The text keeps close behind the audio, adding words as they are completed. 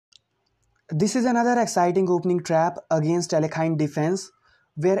This is another exciting opening trap against Alekhine defense,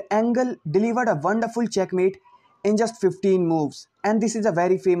 where Angle delivered a wonderful checkmate in just 15 moves, and this is a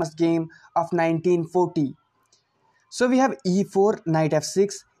very famous game of 1940. So we have e4, knight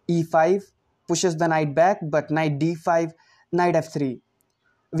f6, e5, pushes the knight back, but knight d5, knight f3.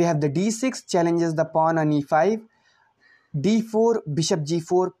 We have the d6, challenges the pawn on e5, d4, bishop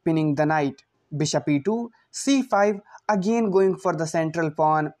g4, pinning the knight, bishop e2, c5, again going for the central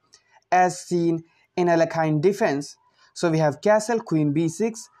pawn as seen in Alekhine defense. So we have castle, queen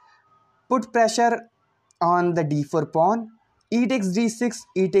b6, put pressure on the d4 pawn, e takes d6,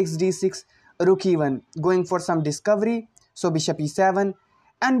 e takes d6, rook e1, going for some discovery. So bishop e7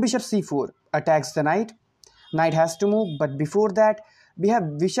 and bishop c4 attacks the knight. Knight has to move, but before that we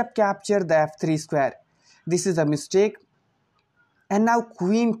have bishop capture the f3 square. This is a mistake. And now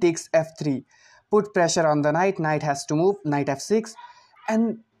queen takes f3, put pressure on the knight. Knight has to move, knight f6,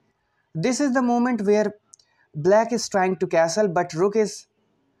 and this is the moment where black is trying to castle, but rook is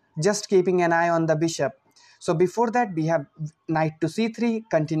just keeping an eye on the bishop. So before that we have knight to c3,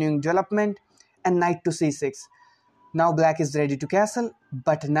 continuing development, and knight to c6. Now black is ready to castle,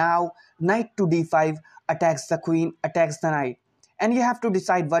 but now knight to d5 attacks the queen, attacks the knight, and you have to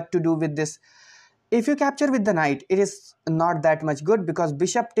decide what to do with this. If you capture with the knight, it is not that much good because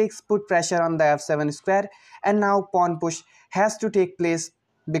bishop takes, put pressure on the f7 square, and now pawn push has to take place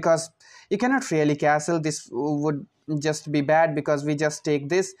because you cannot really castle. This would just be bad because we just take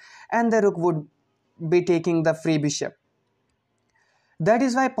this and the rook would be taking the free bishop. That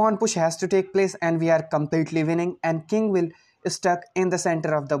is why pawn push has to take place and we are completely winning, and king will stuck in the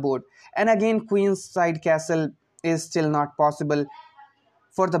center of the board. And again queen's side castle is still not possible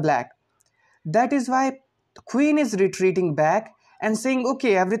for the black. That is why queen is retreating back and saying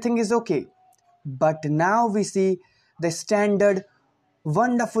okay, everything is okay. But now we see the standard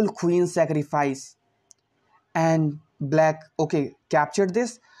wonderful queen sacrifice, and black okay captured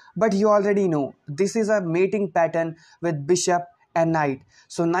this, but you already know this is a mating pattern with bishop and knight.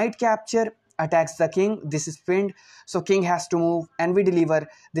 So knight capture attacks the king, this is pinned, so king has to move, and we deliver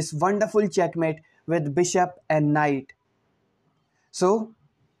this wonderful checkmate with bishop and knight. So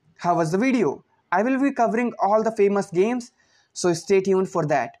how was the video? I will be covering all the famous games, so stay tuned for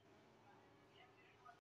that.